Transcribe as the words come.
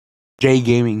Jay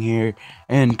Gaming here,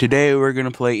 and today we're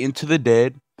gonna play Into the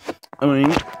Dead. I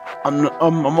mean,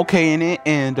 I'm okay in it,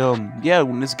 and yeah,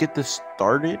 let's get this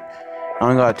started. I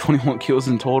only got 21 kills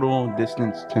in total,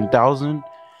 distance 10,000,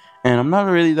 and I'm not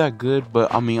really that good,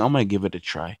 but I mean, I'm gonna give it a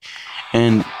try.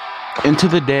 And Into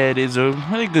the Dead is a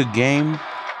really good game.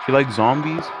 If you like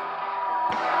zombies,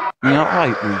 I mean, I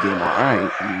like the game.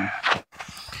 Alright,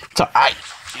 it's alright,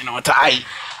 it's alright.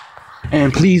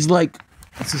 And please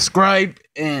subscribe,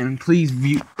 and please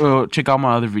check out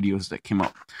my other videos that came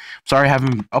out. Sorry I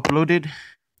haven't uploaded,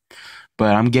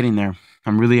 but I'm getting there.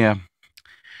 I'm really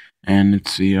and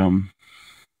let's see, I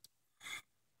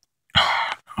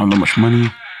don't know much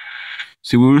money.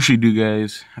 See what we should do,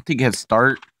 guys. I think Head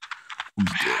Start will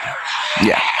be good.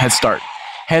 Yeah, Head Start.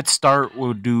 Head Start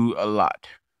will do a lot.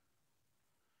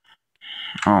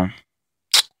 Never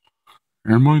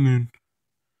mind then.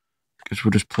 Guess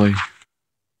we'll just play.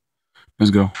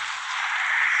 Let's go.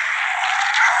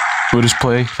 We'll just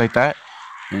play like that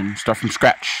and start from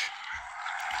scratch.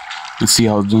 Let's see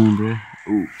how it's doing, bro.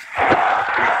 Ooh.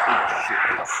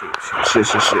 Shit.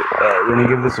 We're gonna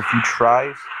give this a few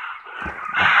tries.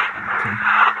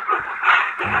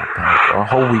 I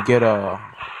hope we get a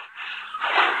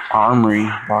armory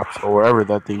box or whatever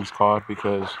that thing's called,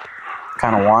 because I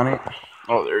kind of want it.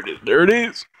 Oh, there it is. There it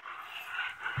is.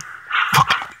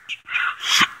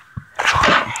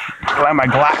 I like my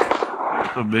Glock.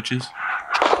 So bitches.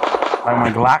 I like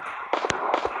my Glock.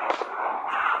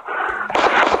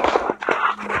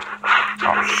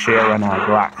 Oh shit, right now,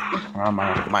 Glock.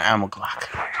 My ammo Glock.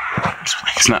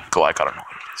 It's not Glock, I don't know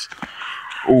what it is.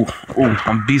 Ooh,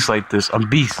 I'm beast like this. I'm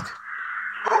beast.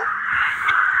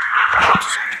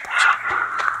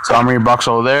 So armory box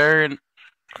over there. And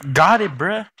got it,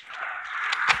 bruh.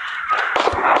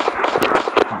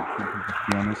 To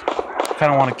be honest.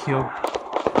 Kinda wanna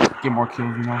get more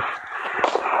kills,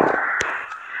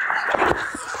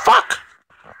 Fuck!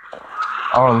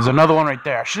 Oh, there's another one right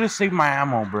there. I should have saved my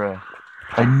ammo, bruh.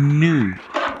 I knew.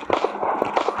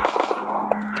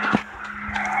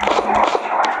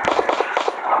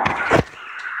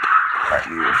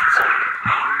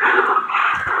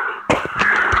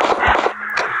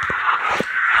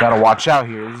 Gotta watch out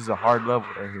here. This is a hard level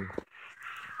right here.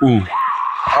 Ooh.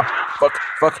 Oh, fuck.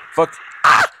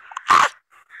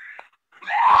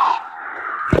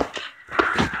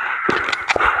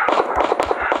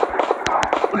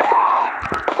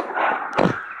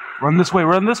 Run this way.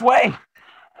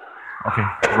 Okay,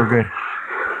 we're good.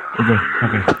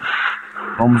 Okay.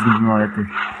 Almost gonna be my record.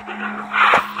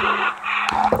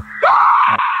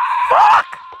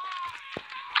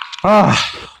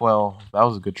 Fuck! Well, that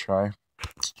was a good try.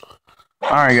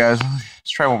 Alright, guys, let's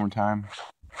try one more time.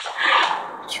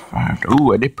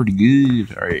 Ooh, I did pretty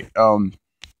good. Alright,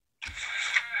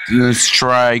 let's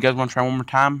try. You guys want to try one more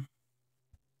time?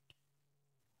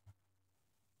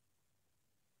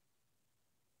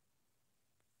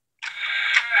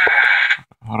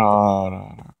 Hold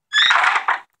on.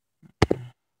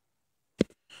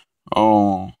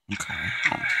 Oh, okay.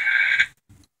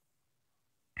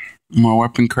 More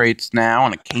weapon crates now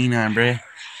and a canine, bruh.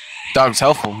 Dog's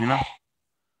helpful,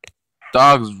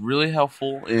 Dog's really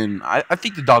helpful, and I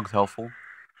think the dog's helpful.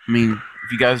 I mean,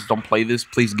 if you guys don't play this,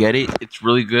 please get it. It's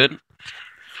really good.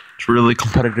 It's a really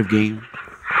competitive game.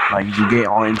 Like, you get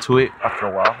all into it after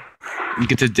a while. It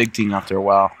gets addicting after a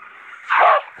while.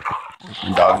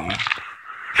 Doggy.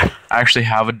 I actually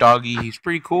have a doggy. He's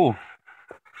pretty cool.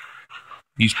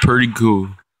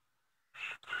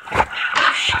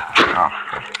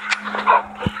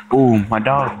 Ooh, my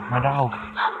dog.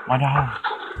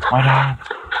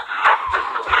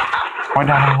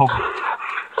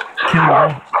 Kill him,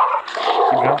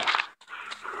 bro.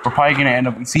 We're probably gonna end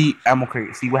up. See, ammo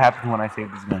crate. See what happens when I save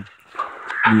this gun.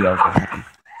 I knew that was gonna happen.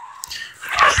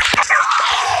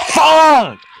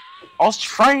 Fuck! I was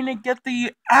trying to get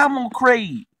the ammo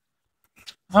crate.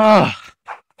 Ugh.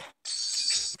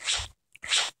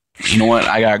 You know what?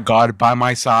 I got God by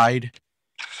my side.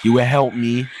 He will help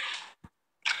me.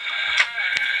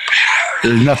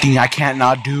 There's nothing I can't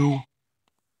not do.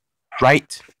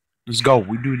 Right? Let's go.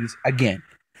 We do this again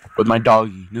with my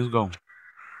doggy. Let's go.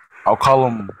 I'll call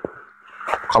him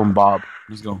Bob.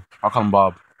 Let's go. I'll call him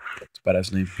Bob. It's a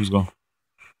badass name. Let's go.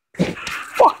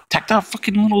 Fuck! Attack that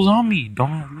fucking little zombie.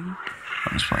 Don't.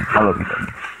 That's fine. I love you,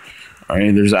 doggy.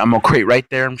 Alright, there's an ammo crate right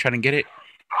there. I'm trying to get it.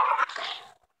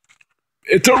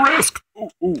 It's a risk.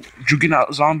 Ooh. Juking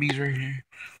out zombies right here.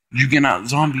 Juking out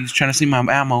zombies trying to see my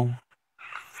ammo.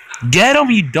 Get him,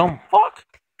 you dumb fuck.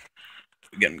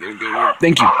 Get him.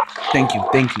 Thank you.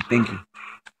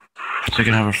 So I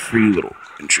can have a free little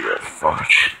entry.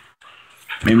 Fuck.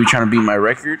 Maybe trying to beat my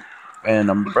record. and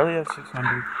I'm barely at 600.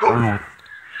 I don't know what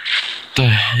the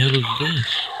hell is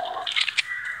this.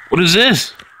 What is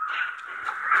this?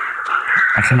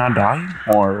 I cannot die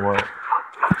or what?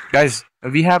 Guys,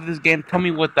 if you have this game, tell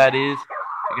me what that is.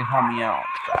 You can help me out.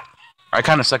 I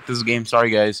kind of suck this game. Sorry,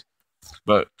 guys,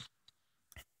 but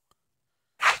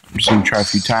I'm just gonna try a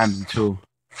few times until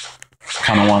I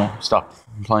kind of want to stop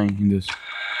playing this.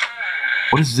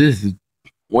 What is this?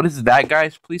 What is that,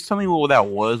 guys? Please tell me what that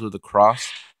was with the cross,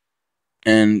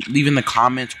 and leave in the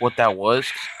comments what that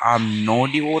was. I have no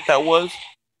idea what that was.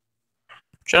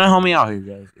 Try to help me out here,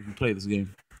 guys. If you play this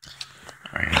game,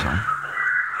 all right. So.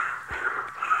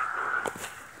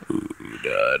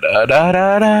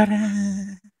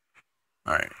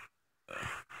 Alright.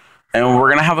 And we're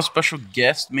gonna have a special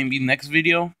guest maybe next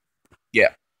video.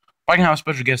 Yeah. I can have a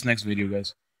special guest next video,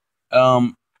 guys.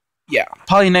 Yeah.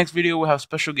 Probably next video we'll have a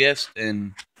special guest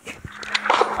and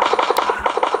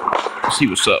we'll see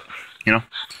what's up. You know?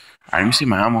 Alright, let me see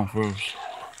my ammo first.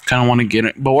 Kinda wanna get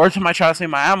it. But every time I try to save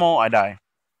my ammo, I die.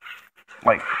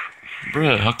 Like,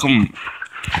 bruh, how come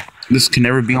this can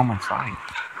never be on my side?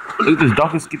 Look at this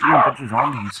dog is skipping a bunch of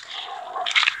zombies.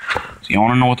 See, I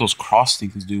want to know what those cross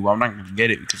things do, but I'm not going to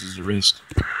get it because it's a risk.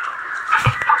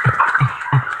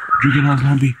 Drinking on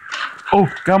zombie. Oh,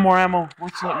 got more ammo.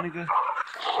 What's up, nigga?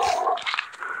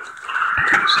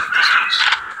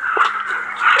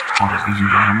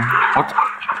 What?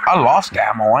 I lost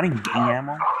ammo. I didn't gain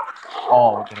ammo.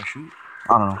 Oh, what did I shoot?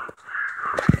 I don't know.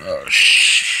 Oh,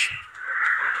 shh.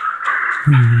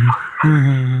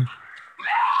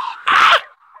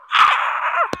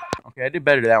 Okay, I did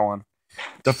better that one.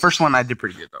 The first one I did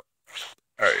pretty good though.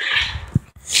 Alright.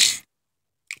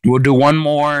 We'll do one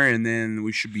more and then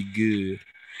we should be good.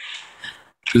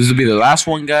 This will be the last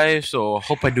one, guys, so I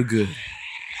hope I do good.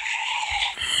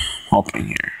 Hoping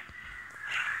here.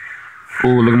 Oh,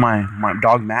 look at my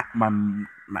dog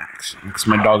Max. Because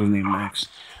my dog is named Max.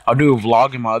 I'll do a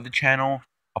vlog in my other channel.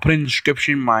 I'll put in the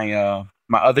description my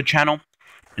my other channel.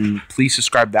 And please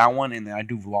subscribe that one, and then I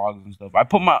do vlogs and stuff. I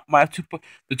put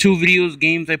the two videos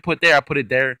games I put there. I put it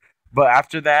there, but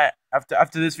after that,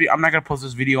 after this video, I'm not gonna post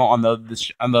this video on the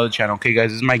other channel. Okay, guys,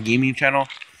 this is my gaming channel.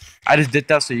 I just did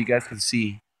that so you guys can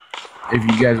see if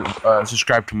you guys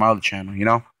subscribe to my other channel, you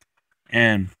know.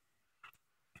 And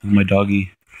my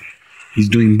doggy, he's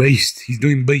doing based. He's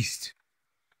doing based.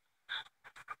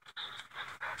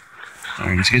 All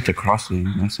right, let's get the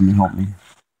crossing. That's something help me.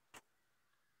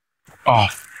 Oh,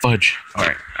 fudge.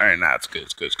 Alright, nah, it's good,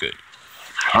 it's good.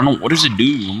 I don't know, what does it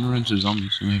do? I'm gonna run into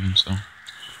zombies maybe, so.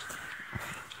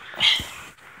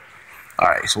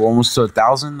 Alright, so we're almost to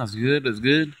 1,000. That's good, that's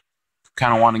good.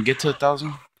 Kinda wanna get to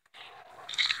 1,000.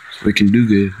 So we can do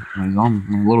good.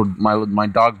 My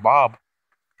dog Bob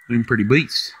doing pretty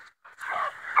beats.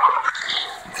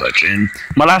 Fudge. And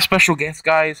my last special guest,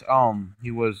 guys,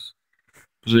 he was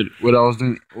it what I was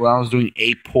doing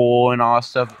 8-pull and all that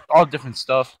stuff, all different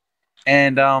stuff.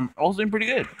 And I was doing pretty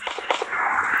good.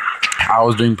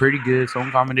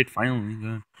 Someone commented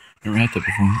finally. Never had that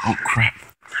before. Oh crap!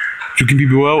 Choking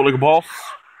people out like a boss.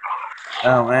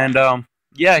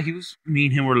 Yeah, me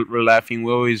and him were laughing.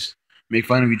 We always make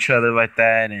fun of each other like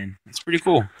that, and it's pretty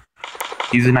cool.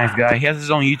 He's a nice guy. He has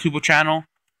his own YouTube channel,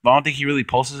 but I don't think he really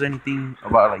posts anything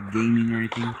about like gaming or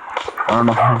anything. I don't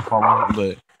know how to follow him,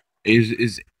 but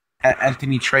is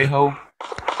Anthony Trejo.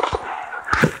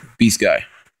 Beast guy.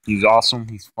 He's awesome.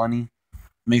 He's funny.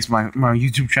 Makes my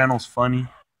YouTube channels funny.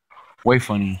 Way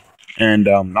funny. And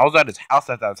I was at his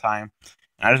house at that time.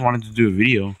 And I just wanted to do a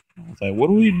video. I was like, what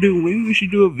do we do? Maybe we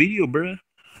should do a video, bruh.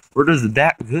 Where does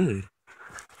that good?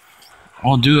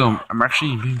 Oh, dude, I'm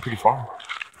actually being pretty far.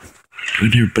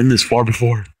 I've never been this far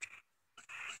before.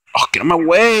 Oh, get out of my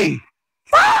way!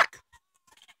 Fuck!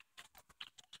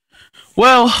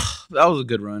 Well, that was a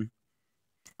good run.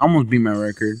 I almost beat my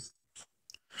record.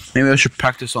 Maybe I should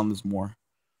practice on this more.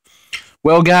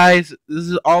 Well, guys, this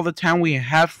is all the time we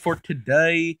have for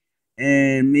today.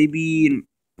 And maybe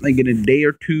like in a day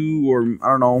or two, or I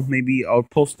don't know, maybe I'll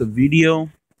post a video.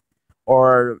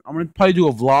 Or I'm going to probably do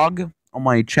a vlog on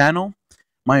my channel.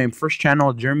 My first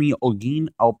channel, Jeremy Olguin.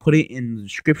 I'll put it in the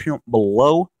description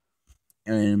below.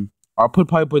 And I'll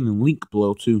probably put in the link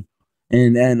below too.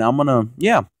 And then I'm going to,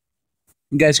 yeah.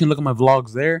 You guys can look at my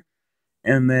vlogs there.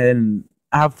 And then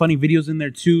I have funny videos in there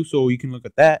too, so you can look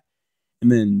at that. And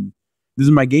then this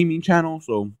is my gaming channel,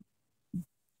 so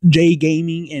J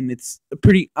Gaming, and it's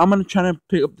I'm gonna try to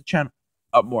pick up the channel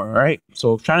up more, alright?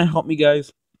 So trying to help me,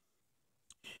 guys.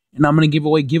 And I'm gonna give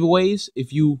away giveaways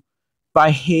if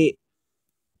I hit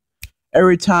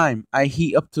every time I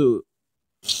hit up to,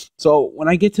 so when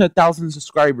I get to 1,000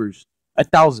 subscribers,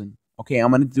 1,000, okay,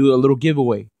 I'm gonna do a little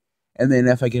giveaway. and then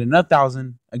if I get another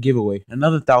 1,000, a giveaway,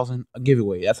 another 1,000, a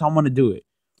giveaway. That's how I'm gonna do it.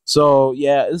 So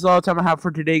yeah, this is all the time I have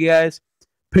for today, guys.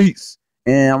 Peace,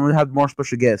 and I'm gonna have more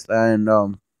special guests. And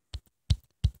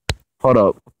hold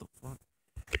up.